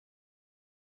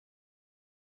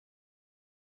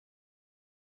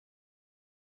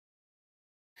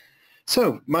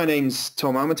So, my name's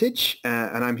Tom Armitage,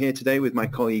 and I'm here today with my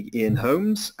colleague Ian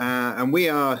Holmes, and we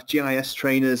are GIS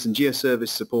trainers and geoservice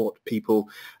support people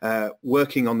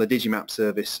working on the Digimap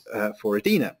service for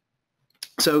Adena.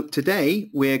 So today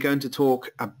we're going to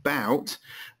talk about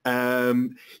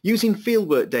using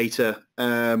fieldwork data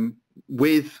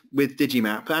with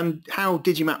Digimap and how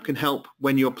Digimap can help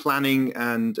when you're planning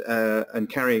and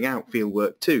carrying out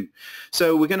fieldwork too.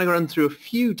 So we're going to run through a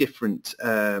few different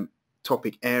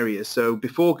topic areas. So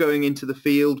before going into the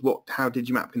field, how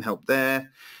Digimap can help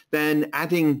there, then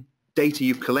adding data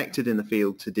you've collected in the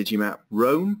field to Digimap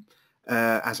Roam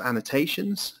as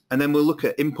annotations, and then we'll look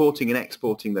at importing and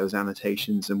exporting those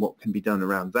annotations and what can be done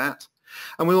around that.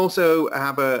 And we'll also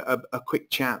have a quick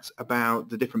chat about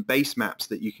the different base maps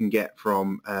that you can get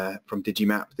from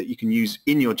Digimap that you can use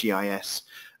in your GIS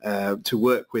to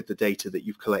work with the data that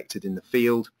you've collected in the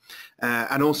field,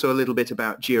 and also a little bit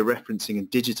about georeferencing and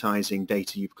digitizing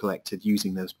data you've collected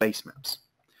using those base maps.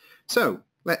 So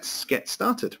let's get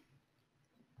started.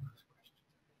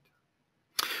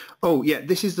 Oh yeah,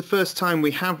 this is the first time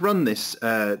we have run this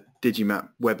Digimap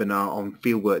webinar on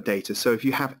fieldwork data. So if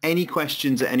you have any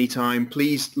questions at any time,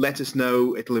 please let us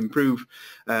know. It'll improve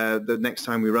the next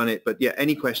time we run it. But yeah,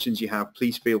 any questions you have,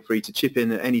 please feel free to chip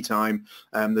in at any time.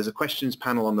 There's a questions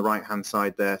panel on the right-hand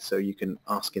side there, so you can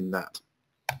ask in that.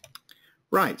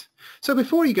 Right. So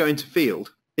before you go into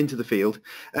the field,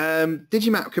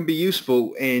 Digimap can be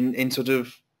useful in sort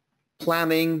of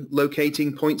planning,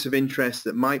 locating points of interest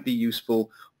that might be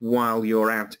useful while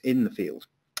you're out in the field.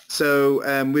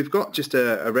 So we've got just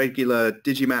a regular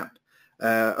Digimap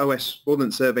OS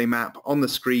Ordnance Survey map on the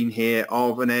screen here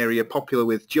of an area popular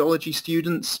with geology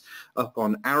students up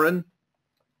on Arran.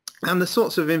 And the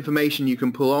sorts of information you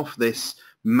can pull off this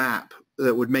map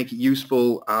that would make it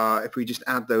useful if we just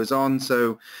add those on.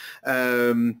 So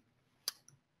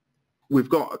we've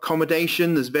got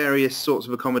accommodation. There's various sorts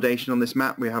of accommodation on this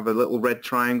map. We have a little red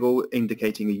triangle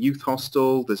indicating a youth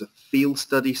hostel. There's a field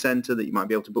study centre that you might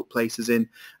be able to book places in.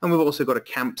 And we've also got a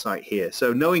campsite here.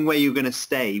 So knowing where you're going to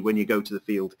stay when you go to the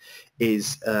field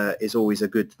is always a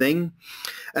good thing.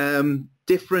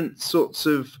 Different sorts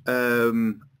of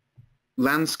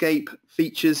landscape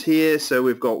features here. So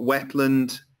we've got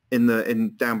wetland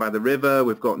down by the river.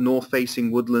 We've got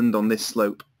north-facing woodland on this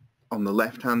slope on the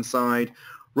left-hand side.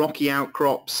 Rocky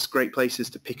outcrops, great places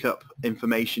to pick up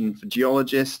information for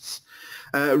geologists.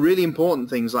 Really important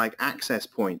things like access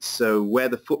points, so where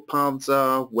the footpaths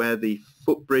are, where the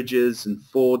footbridges and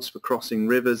fords for crossing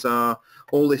rivers are,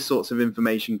 all this sorts of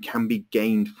information can be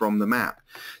gained from the map.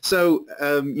 So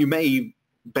you may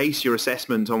base your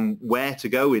assessment on where to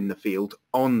go in the field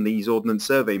on these Ordnance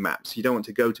Survey maps. You don't want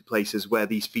to go to places where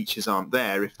these features aren't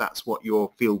there if that's what your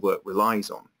fieldwork relies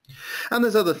on. And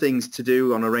there's other things to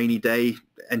do on a rainy day,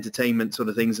 entertainment sort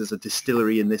of things. There's a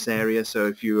distillery in this area, so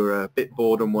if you're a bit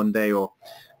bored on one day or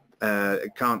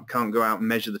can't go out and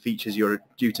measure the features you're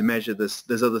due to measure,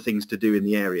 there's other things to do in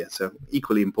the area, so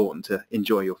equally important to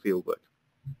enjoy your fieldwork.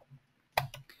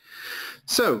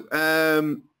 So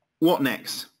what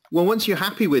next? Well, once you're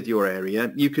happy with your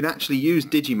area, you can actually use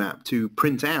Digimap to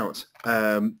print out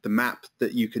the map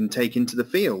that you can take into the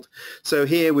field. So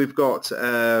here we've got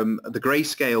the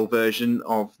grayscale version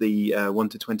of the 1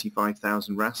 to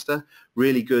 25,000 raster.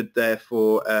 Really good there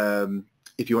for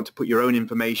if you want to put your own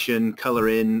information, color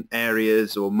in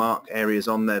areas or mark areas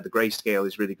on there. The grayscale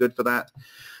is really good for that.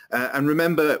 And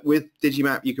remember, with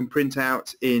Digimap, you can print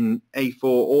out in A4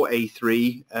 or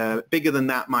A3. Bigger than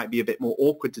that might be a bit more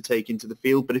awkward to take into the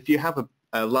field, but if you have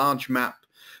a large map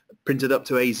printed up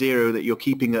to A0 that you're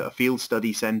keeping at a field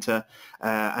study center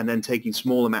and then taking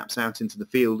smaller maps out into the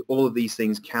field, all of these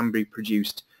things can be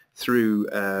produced through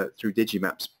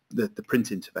Digimap's the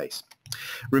print interface.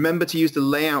 Remember to use the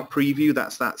layout preview.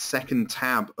 That's that second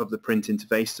tab of the print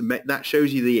interface. That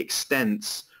shows you the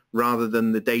extents rather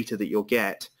than the data that you'll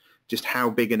get, just how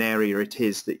big an area it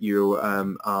is that you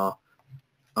are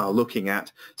looking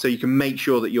at, so you can make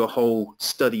sure that your whole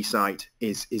study site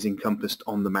is encompassed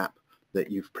on the map that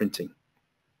you're printing.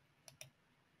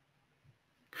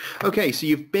 Okay, so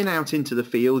you've been out into the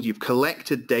field, you've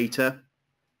collected data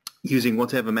using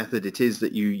whatever method it is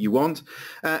that you want,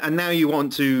 and now you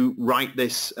want to write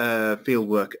this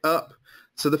fieldwork up.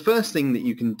 So the first thing that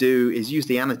you can do is use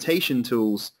the annotation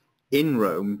tools in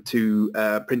Roam to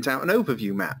print out an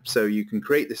overview map. So you can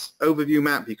create this overview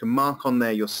map, you can mark on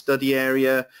there your study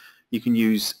area, you can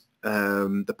use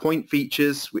the point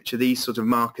features, which are these sort of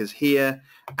markers here,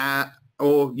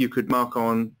 or you could mark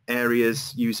on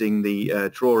areas using the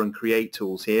draw and create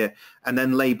tools here, and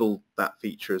then label that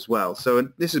feature as well. So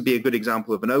this would be a good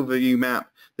example of an overview map.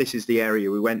 This is the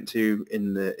area we went to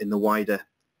in the wider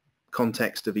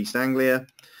context of East Anglia.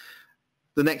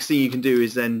 The next thing you can do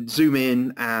is then zoom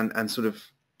in and sort of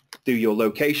do your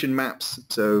location maps.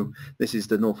 So this is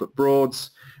the Norfolk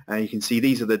Broads. You can see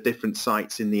these are the different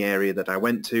sites in the area that I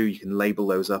went to. You can label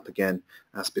those up again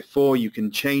as before. You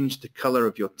can change the color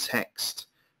of your text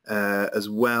as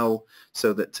well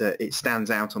so that it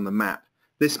stands out on the map.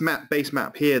 This base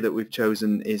map here that we've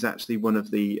chosen is actually one of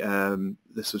the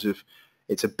sort of,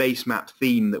 it's a base map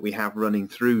theme that we have running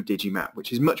through Digimap,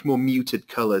 which is much more muted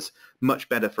colors, much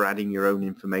better for adding your own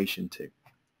information to.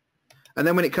 And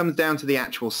then when it comes down to the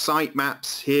actual site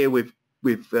maps, here we've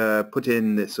put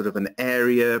in this sort of an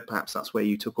area, perhaps that's where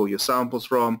you took all your samples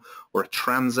from, or a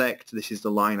transect. This is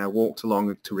the line I walked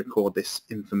along to record this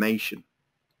information.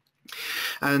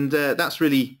 And that's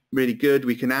really, really good.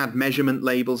 We can add measurement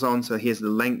labels on, so here's the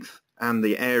length and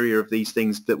the area of these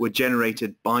things that were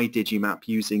generated by Digimap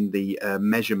using the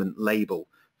measurement label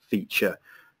feature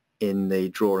in the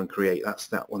Draw and Create. That's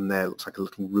that one there, looks like a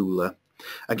little ruler.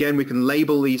 Again, we can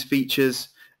label these features.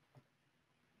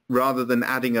 Rather than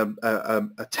adding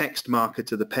a text marker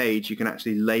to the page, you can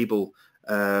actually label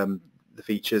the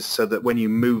features so that when you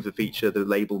move the feature, the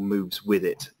label moves with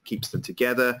it, keeps them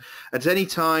together. At any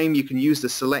time, you can use the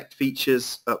select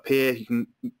features up here. You can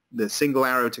the single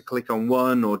arrow to click on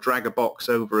one, or drag a box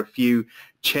over a few,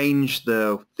 change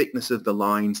the thickness of the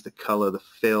lines, the color, the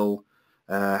fill,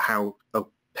 how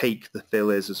opaque the fill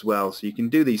is as well. So you can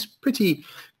do these pretty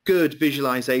good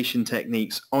visualization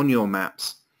techniques on your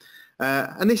maps.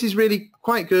 And this is really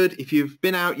quite good if you've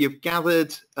been out, you've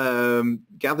gathered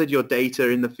your data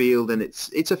in the field, and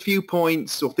it's a few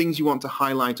points or things you want to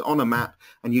highlight on a map,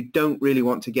 and you don't really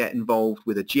want to get involved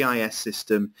with a GIS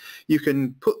system. You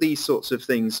can put these sorts of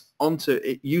things onto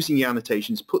it using the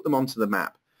annotations, put them onto the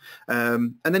map,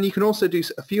 and then you can also do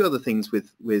a few other things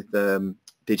with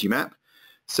Digimap.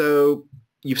 So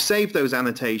you've saved those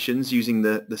annotations using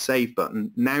the Save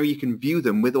button. Now you can view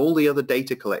them with all the other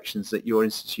data collections that your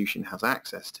institution has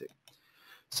access to.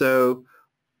 So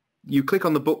you click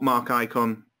on the bookmark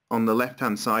icon on the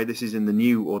left-hand side. This is in the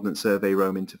new Ordnance Survey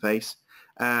Rome interface.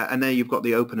 And there you've got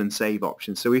the Open and Save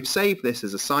option. So we've saved this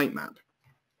as a sitemap.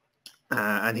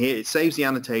 And here it saves the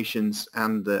annotations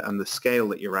and the scale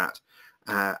that you're at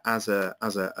as a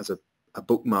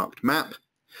bookmarked map.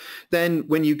 Then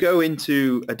when you go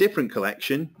into a different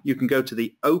collection, you can go to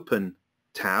the Open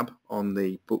tab on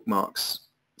the Bookmarks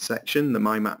section, the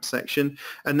My Map section,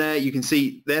 and there you can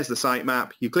see there's the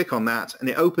sitemap. You click on that and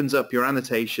it opens up your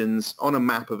annotations on a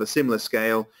map of a similar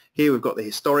scale. Here we've got the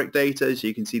historic data, so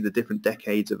you can see the different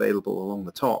decades available along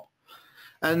the top.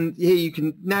 And here you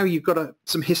can, now you've got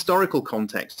some historical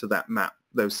context to that map,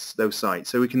 those sites.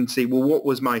 So we can see, well, what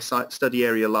was my study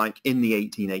area like in the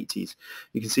 1880s?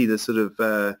 You can see the sort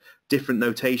of different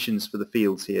notations for the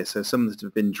fields here. So some that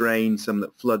have been drained, some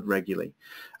that flood regularly.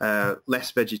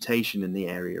 Less vegetation in the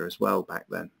area as well back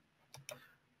then.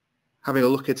 Having a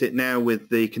look at it now with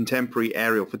the contemporary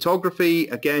aerial photography,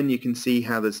 again, you can see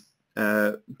how there's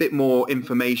a bit more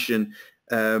information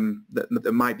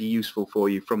that might be useful for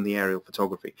you from the aerial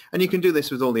photography. And you can do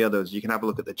this with all the others. You can have a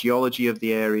look at the geology of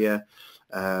the area.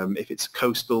 If it's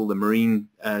coastal, the marine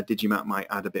Digimap might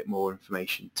add a bit more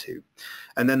information too.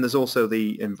 And then there's also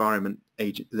the environment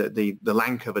agent, the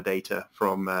land cover data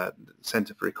from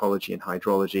Centre for Ecology and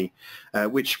Hydrology,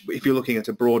 which, if you're looking at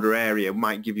a broader area,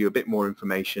 might give you a bit more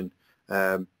information,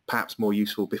 perhaps more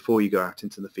useful before you go out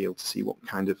into the field to see what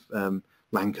kind of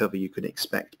land cover you can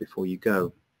expect before you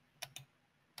go.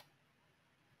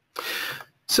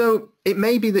 So it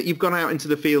may be that you've gone out into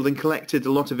the field and collected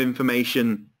a lot of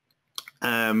information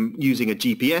using a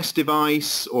GPS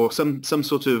device or some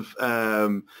sort of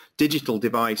digital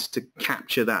device to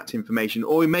capture that information,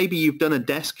 or maybe you've done a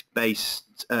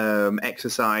desk-based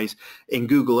exercise in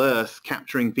Google Earth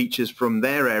capturing features from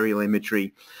their aerial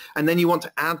imagery, and then you want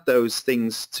to add those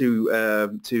things to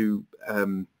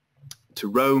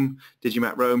Rome,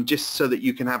 Digimap Rome, just so that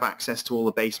you can have access to all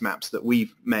the base maps that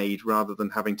we've made rather than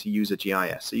having to use a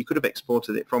GIS. So you could have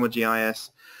exported it from a GIS.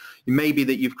 It may be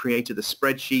that you've created a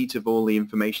spreadsheet of all the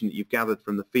information that you've gathered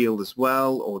from the field as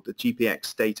well, or the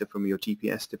GPX data from your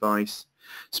GPS device.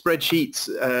 Spreadsheets,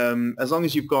 as long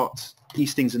as you've got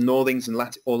eastings and northings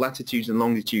and or latitudes and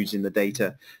longitudes in the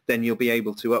data, then you'll be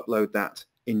able to upload that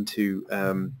into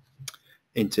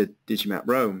Digimap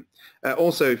Rome.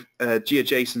 Also,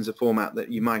 GeoJSON is a format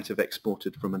that you might have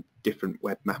exported from a different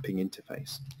web mapping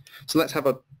interface. So let's have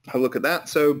a look at that.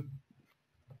 So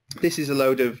this is a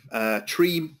load of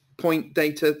tree point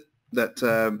data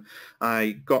that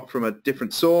I got from a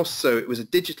different source. So it was a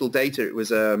digital data. It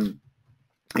was a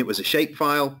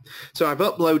shapefile. So I've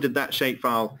uploaded that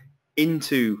shapefile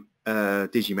into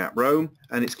Digimap Rome,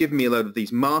 and it's given me a load of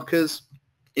these markers.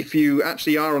 If you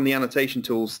actually are on the annotation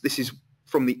tools, this is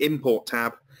from the import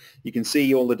tab. You can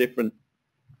see all the different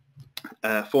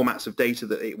formats of data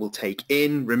that it will take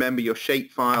in. Remember, your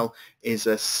shapefile is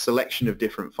a selection of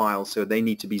different files, so they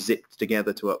need to be zipped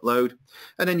together to upload.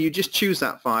 And then you just choose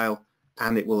that file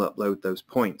and it will upload those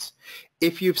points.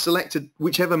 If you've selected,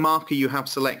 whichever marker you have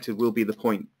selected will be the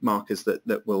point markers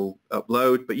that will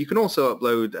upload, but you can also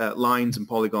upload lines and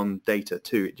polygon data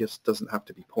too. It just doesn't have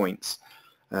to be points.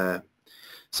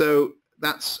 So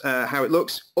that's how it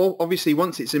looks. Obviously,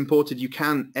 once it's imported, you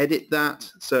can edit that.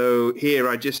 So here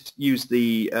I just use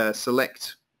the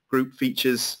select group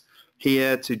features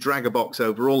here to drag a box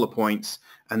over all the points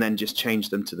and then just change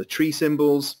them to the tree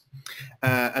symbols.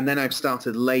 And then I've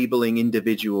started labeling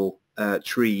individual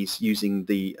trees using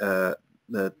the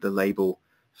label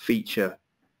feature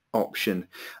option.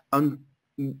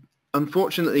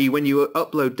 Unfortunately, when you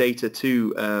upload data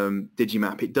to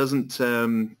Digimap, it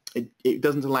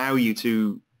doesn't allow you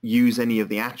to use any of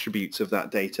the attributes of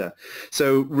that data.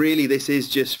 So really, this is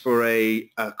just for a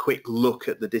quick look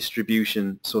at the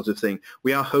distribution sort of thing.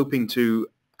 We are hoping to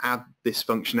add this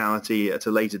functionality at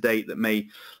a later date that may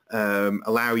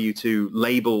allow you to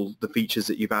label the features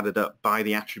that you've added up by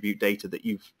the attribute data that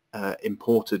you've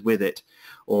imported with it,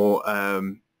 or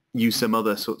use some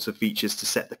other sorts of features to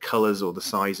set the colors or the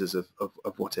sizes of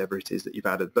whatever it is that you've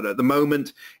added. But at the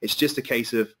moment, it's just a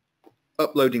case of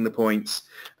uploading the points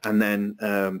and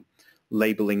then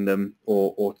labeling them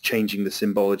or changing the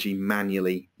symbology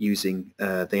manually using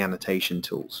the annotation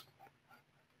tools.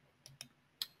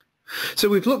 So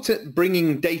we've looked at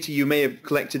bringing data you may have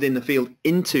collected in the field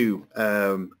into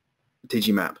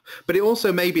Digimap, but it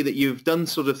also may be that you've done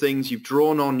sort of things, you've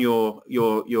drawn on your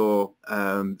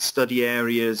study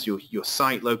areas, your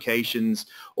site locations,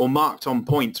 or marked on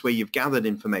points where you've gathered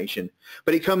information.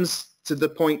 But it comes to the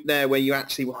point there where you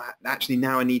actually, well, actually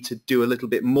now I need to do a little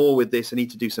bit more with this. I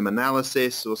need to do some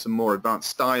analysis or some more advanced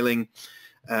styling,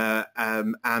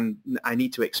 and I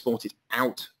need to export it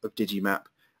out of Digimap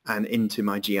and into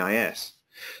my GIS.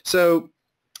 So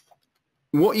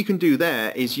what you can do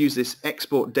there is use this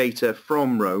export data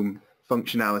from Rome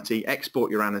functionality,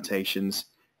 export your annotations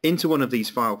into one of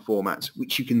these file formats,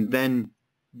 which you can then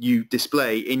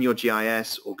display in your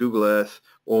GIS or Google Earth,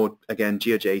 or again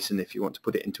GeoJSON if you want to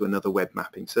put it into another web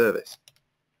mapping service.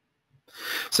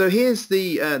 So here's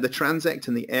the transect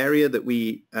and the area that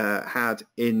we had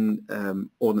in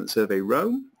Ordnance Survey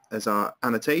Rome as our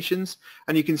annotations,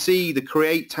 and you can see the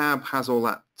Create tab has all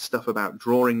that stuff about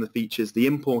drawing the features. The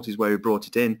Import is where we brought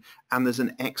it in, and there's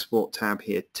an Export tab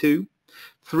here too.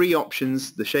 3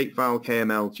 options: the shapefile,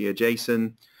 KML,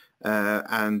 GeoJSON,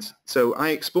 and so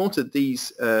I exported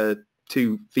these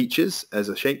 2 features as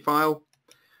a shapefile,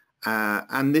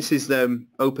 and this is them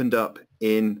opened up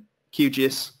in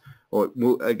QGIS, or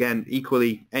again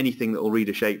equally anything that will read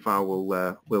a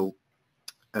shapefile will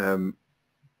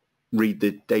read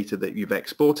the data that you've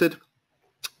exported.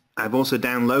 I've also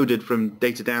downloaded from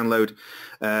data download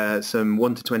some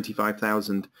 1 to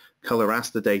 25,000 color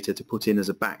raster data to put in as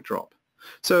a backdrop.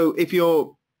 So if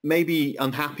you're maybe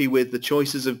unhappy with the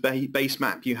choices of base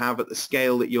map you have at the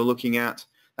scale that you're looking at,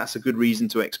 that's a good reason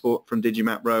to export from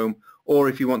Digimap Rome. Or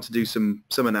if you want to do some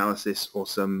analysis or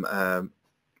some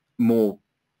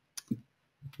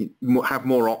have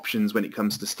more options when it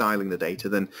comes to styling the data,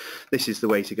 then this is the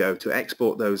way to go, to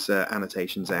export those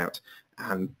annotations out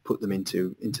and put them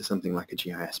into something like a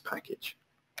GIS package.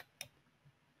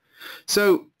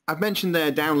 So I've mentioned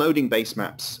there downloading base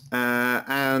maps,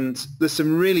 and there's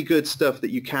some really good stuff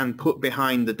that you can put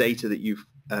behind the data that you've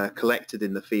collected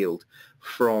in the field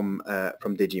from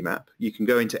Digimap. You can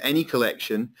go into any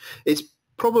collection. It's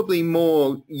probably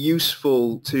more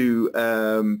useful to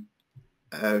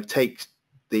take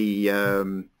the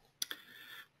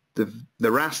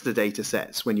raster data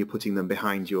sets when you're putting them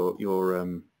behind your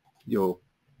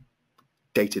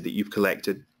data that you've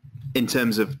collected in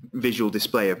terms of visual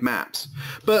display of maps.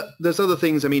 But there's other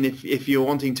things. I mean, if you're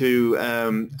wanting to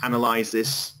analyze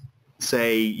this,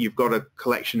 say you've got a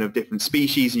collection of different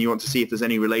species and you want to see if there's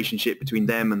any relationship between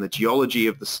them and the geology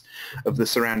of the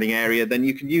surrounding area, then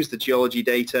you can use the geology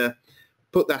data,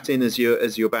 put that in as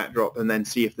your backdrop, and then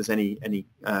see if there's any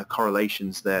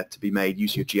correlations there to be made.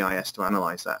 Use your GIS to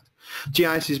analyze that.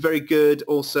 GIS is very good.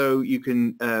 Also, you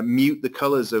can mute the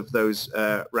colors of those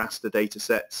raster data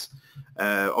sets.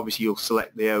 Obviously, you'll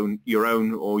select your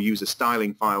own or use a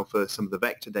styling file for some of the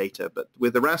vector data. But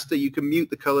with the raster, you can mute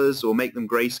the colors or make them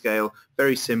grayscale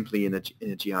very simply in a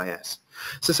GIS.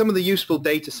 So some of the useful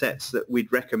data sets that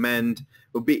we'd recommend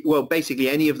will be, well, basically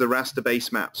any of the raster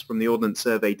base maps from the Ordnance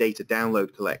Survey data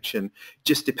download collection.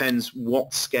 Just depends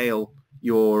what scale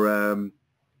your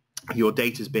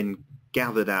data's been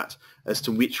gathered at as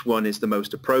to which one is the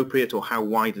most appropriate or how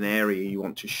wide an area you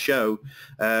want to show.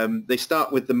 They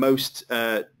start with the most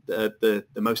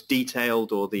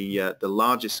detailed or the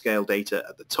largest scale data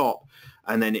at the top,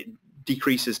 and then it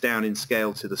decreases down in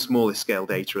scale to the smallest scale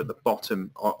data at the bottom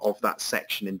of that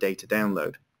section in data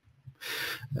download.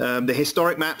 The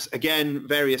historic maps, again,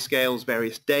 various scales,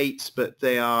 various dates, but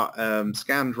they are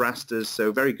scanned rasters,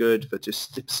 so very good for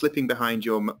just slipping behind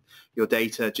your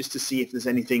data just to see if there's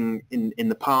anything in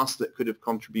the past that could have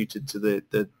contributed to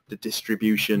the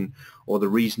distribution or the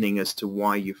reasoning as to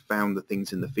why you found the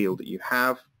things in the field that you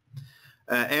have.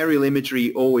 Aerial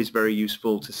imagery, always very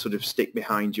useful to sort of stick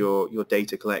behind your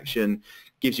data collection.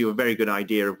 Gives you a very good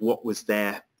idea of what was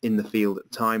there in the field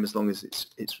at the time, as long as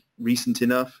it's recent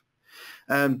enough.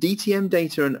 DTM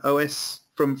data and OS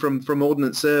from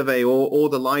Ordnance Survey or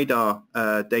the LiDAR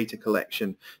data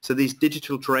collection. So these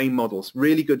digital terrain models,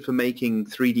 really good for making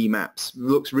 3D maps.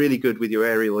 Looks really good with your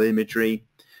aerial imagery.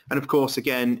 And of course,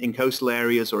 again, in coastal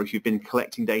areas or if you've been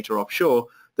collecting data offshore,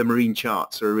 the marine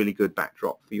charts are a really good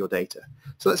backdrop for your data.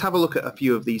 So let's have a look at a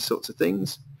few of these sorts of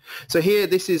things. So here,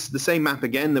 this is the same map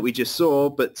again that we just saw,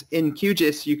 but in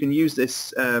QGIS you can use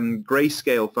this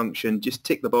grayscale function. Just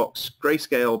tick the box,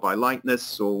 grayscale by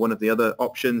lightness or one of the other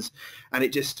options, and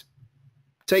it just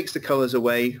takes the colors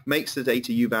away, makes the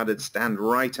data you've added stand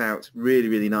right out. Really,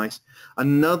 really nice.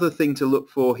 Another thing to look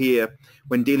for here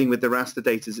when dealing with the raster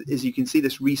data is you can see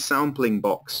this resampling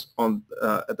box on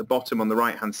at the bottom on the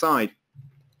right-hand side.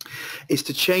 Is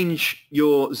to change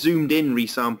your zoomed in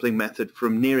resampling method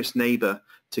from nearest neighbor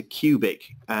to cubic,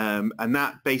 and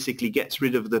that basically gets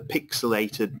rid of the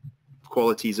pixelated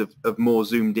qualities of more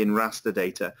zoomed in raster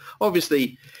data.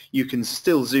 Obviously you can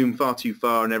still zoom far too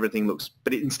far and everything looks,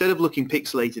 but instead of looking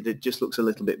pixelated, it just looks a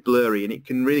little bit blurry, and it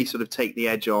can really sort of take the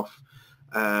edge off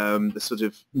the sort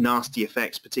of nasty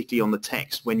effects, particularly on the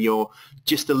text when you're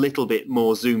just a little bit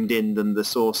more zoomed in than the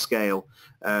source scale.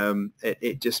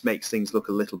 It just makes things look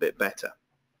a little bit better.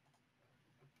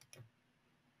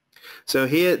 So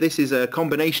here, this is a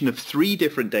combination of 3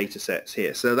 different data sets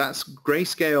here. So that's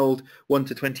grayscaled 1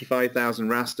 to 25,000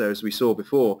 raster as we saw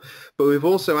before, but we've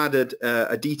also added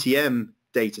a DTM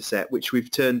data set which we've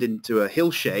turned into a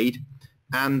hillshade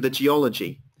and the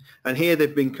geology. And here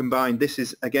they've been combined. This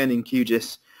is again in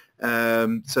QGIS.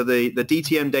 So the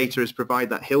DTM data is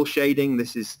provide that hill shading.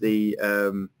 This is the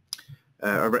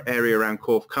area around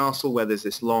Corfe Castle where there's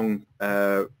this long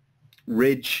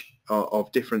ridge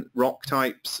of different rock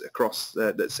types across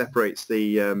that separates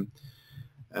the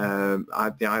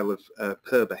Isle of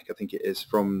Purbeck, I think it is,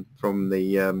 from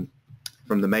the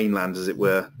mainland, as it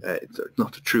were. It's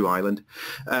not a true island,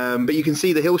 but you can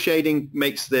see the hill shading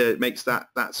makes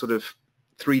that sort of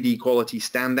 3D quality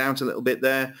stand out a little bit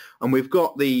there. And we've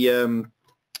got the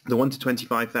 1 to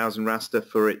 25,000 raster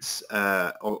for its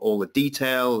all the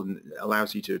detail and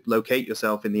allows you to locate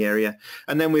yourself in the area.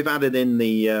 And then we've added in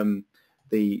the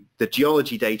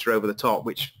geology data over the top,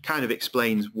 which kind of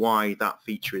explains why that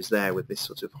feature is there with this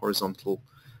sort of horizontal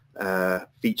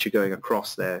feature going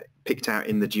across there, picked out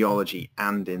in the geology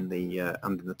and in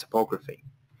the topography.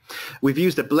 We've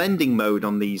used a blending mode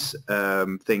on these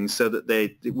things so that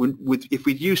if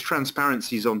we'd used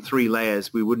transparencies on 3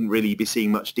 layers, we wouldn't really be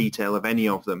seeing much detail of any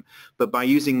of them. But by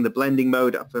using the blending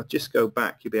mode, if I just go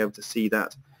back, you'll be able to see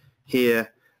that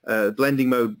here. Blending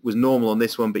mode was normal on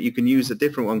this one, but you can use a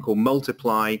different one called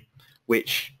multiply,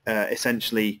 which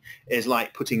essentially is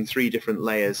like putting 3 different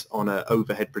layers on an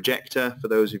overhead projector, for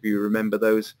those of you who remember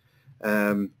those.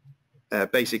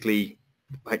 Basically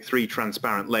like 3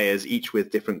 transparent layers, each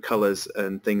with different colors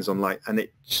and things on light, and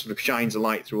it sort of shines a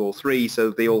light through all 3,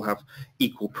 so they all have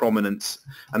equal prominence,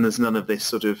 and there's none of this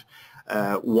sort of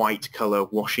white color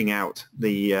washing out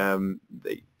the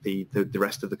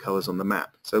rest of the colors on the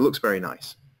map. So it looks very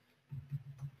nice.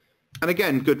 And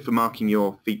again, good for marking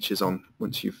your features on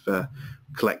once you've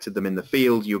collected them in the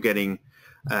field. You're getting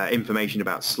information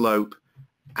about slope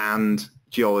and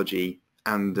geology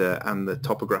and the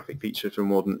topographic features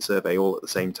from Ordnance Survey all at the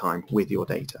same time with your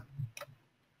data.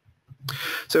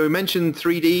 So we mentioned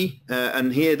 3D,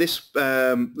 and here this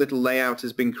little layout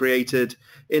has been created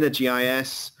in a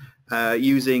GIS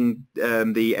using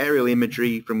the aerial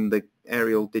imagery from the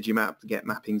aerial Digimap, the Get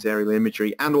Mapping's aerial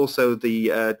imagery, and also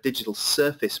the digital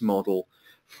surface model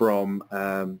from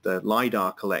the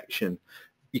LiDAR collection.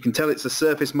 You can tell it's a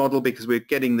surface model because we're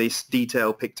getting this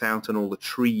detail picked out on all the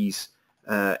trees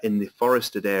in the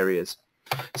forested areas.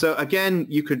 So again,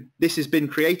 this has been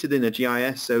created in a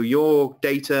GIS, so your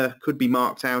data could be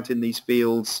marked out in these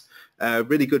fields.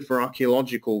 Really good for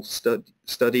archaeological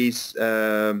studies,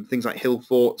 things like hill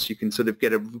forts. You can sort of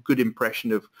get a good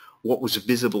impression of what was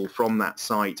visible from that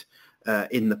site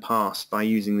in the past by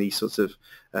using these sorts of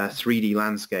 3D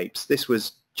landscapes. This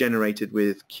was generated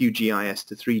with QGIS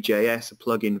to 3JS, a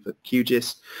plugin for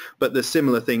QGIS, but there's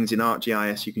similar things in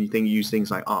ArcGIS. You can use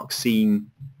things like ArcScene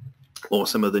or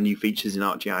some of the new features in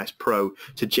ArcGIS Pro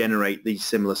to generate these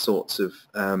similar sorts of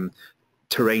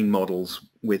terrain models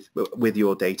with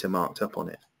your data marked up on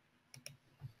it.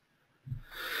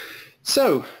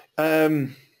 So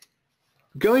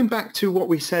going back to what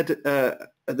we said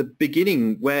at the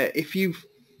beginning, where if you've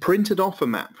printed off a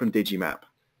map from Digimap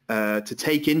to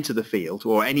take into the field,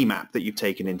 or any map that you've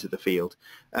taken into the field,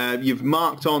 you've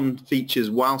marked on features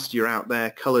whilst you're out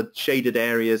there, colored shaded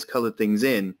areas, colored things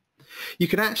in. You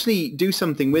can actually do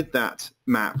something with that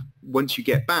map. Once you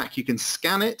get back, you can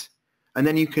scan it, and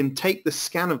then you can take the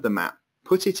scan of the map,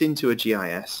 put it into a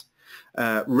GIS,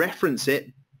 reference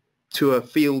it to a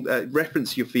field,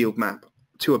 reference your field map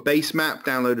to a base map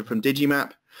downloaded from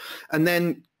Digimap, and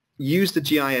then use the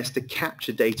GIS to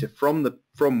capture data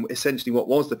from essentially what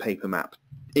was the paper map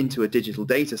into a digital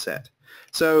data set.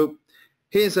 So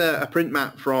here's a print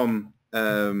map from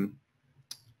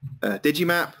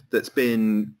Digimap that's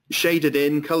been shaded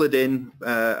in, colored in.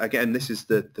 Again, this is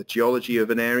the geology of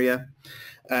an area.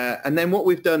 And then what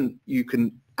we've done, you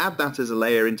can add that as a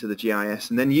layer into the GIS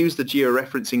and then use the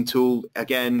georeferencing tool.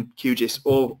 Again, QGIS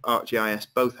or ArcGIS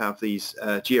both have these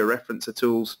georeferencer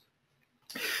tools.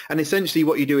 And essentially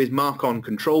what you do is mark on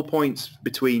control points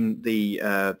between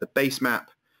the base map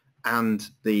and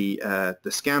the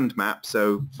scanned map.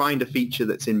 So find a feature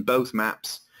that's in both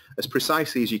maps as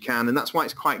precisely as you can, and that's why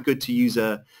it's quite good to use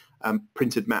a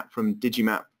printed map from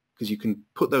Digimap, because you can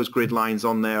put those grid lines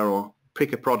on there or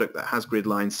pick a product that has grid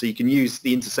lines, so you can use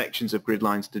the intersections of grid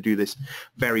lines to do this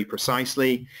very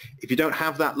precisely. If you don't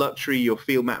have that luxury, your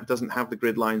field map doesn't have the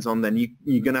grid lines on, then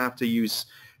you're going to have to use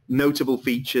notable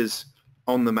features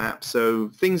on the map. So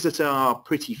things that are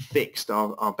pretty fixed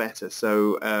are better.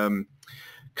 So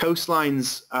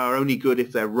coastlines are only good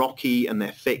if they're rocky and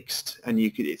they're fixed, and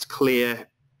it's clear.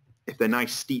 If they're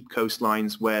nice steep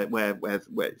coastlines where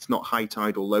it's not high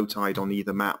tide or low tide on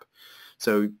either map.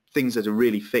 So things that are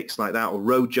really fixed like that, or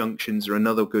road junctions are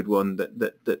another good one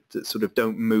that sort of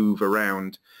don't move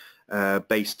around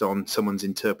based on someone's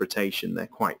interpretation. They're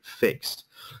quite fixed.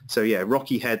 So yeah,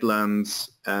 rocky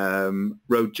headlands,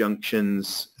 road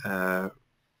junctions,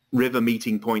 river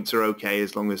meeting points are okay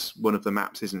as long as one of the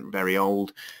maps isn't very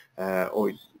old,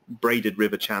 or braided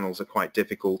river channels are quite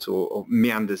difficult, or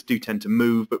meanders do tend to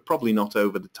move, but probably not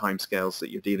over the timescales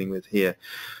that you're dealing with here.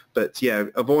 But yeah,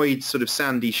 avoid sort of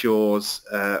sandy shores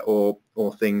or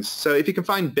things. So if you can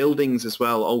find buildings as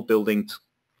well, old buildings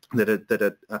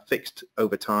that are fixed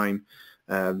over time,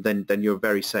 then you're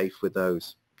very safe with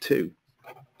those too.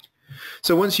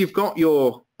 So once you've got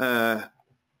your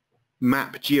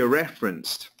map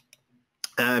georeferenced,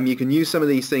 you can use some of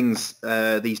these things,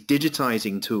 these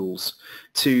digitizing tools,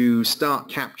 to start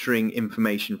capturing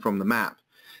information from the map.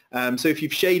 So if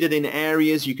you've shaded in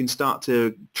areas, you can start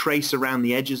to trace around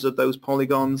the edges of those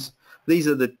polygons. These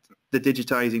are the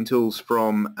digitizing tools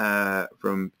from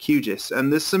QGIS,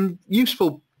 and there's some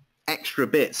useful extra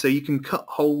bits. So you can cut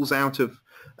holes out of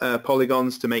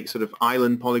polygons to make sort of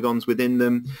island polygons within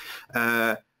them.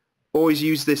 Always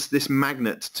use this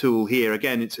magnet tool here.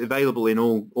 Again, it's available in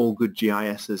all good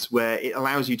GISs, where it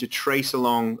allows you to trace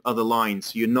along other lines,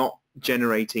 so you're not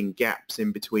generating gaps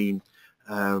in between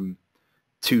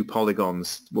two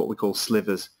polygons, what we call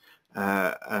slivers,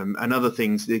 and other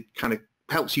things. It kind of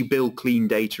helps you build clean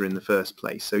data in the first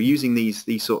place. So using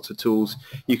these sorts of tools,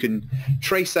 you can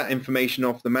trace that information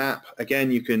off the map. Again,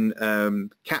 you can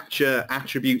capture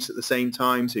attributes at the same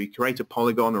time. So you create a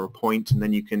polygon or a point, and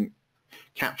then you can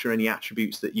capture any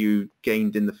attributes that you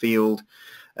gained in the field,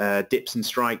 dips and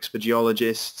strikes for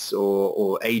geologists,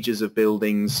 or ages of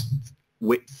buildings,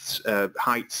 widths,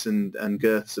 heights and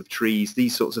girths of trees.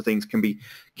 These sorts of things can be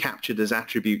captured as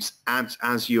attributes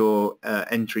as you're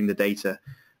entering the data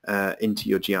into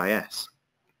your GIS.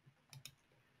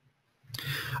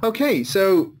 Okay,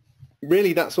 so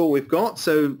really that's all we've got.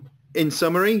 So in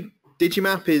summary,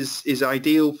 Digimap is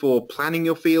ideal for planning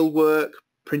your field work,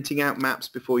 printing out maps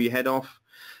before you head off.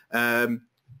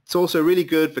 It's also really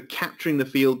good for capturing the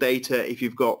field data if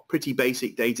you've got pretty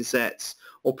basic data sets,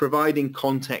 or providing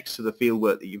context to the field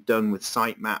work that you've done with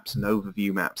site maps and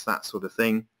overview maps, that sort of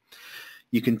thing.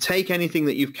 You can take anything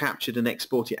that you've captured and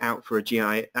export it out to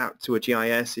a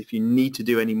GIS if you need to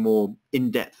do any more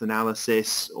in-depth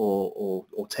analysis or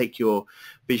take your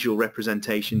visual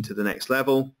representation to the next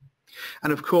level.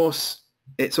 And of course,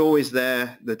 it's always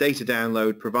there, the data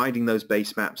download, providing those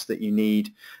base maps that you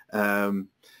need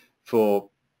for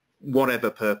whatever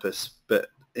purpose. But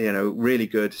really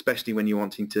good, especially when you're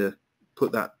wanting to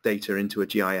put that data into a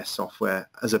GIS software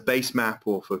as a base map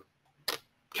or for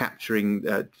capturing,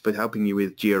 for helping you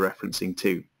with georeferencing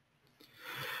too.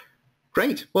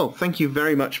 Great. Well, thank you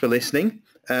very much for listening.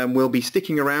 We'll be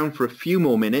sticking around for a few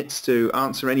more minutes to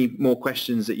answer any more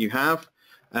questions that you have.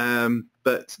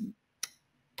 But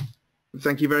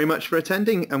thank you very much for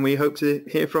attending, and we hope to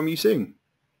hear from you soon.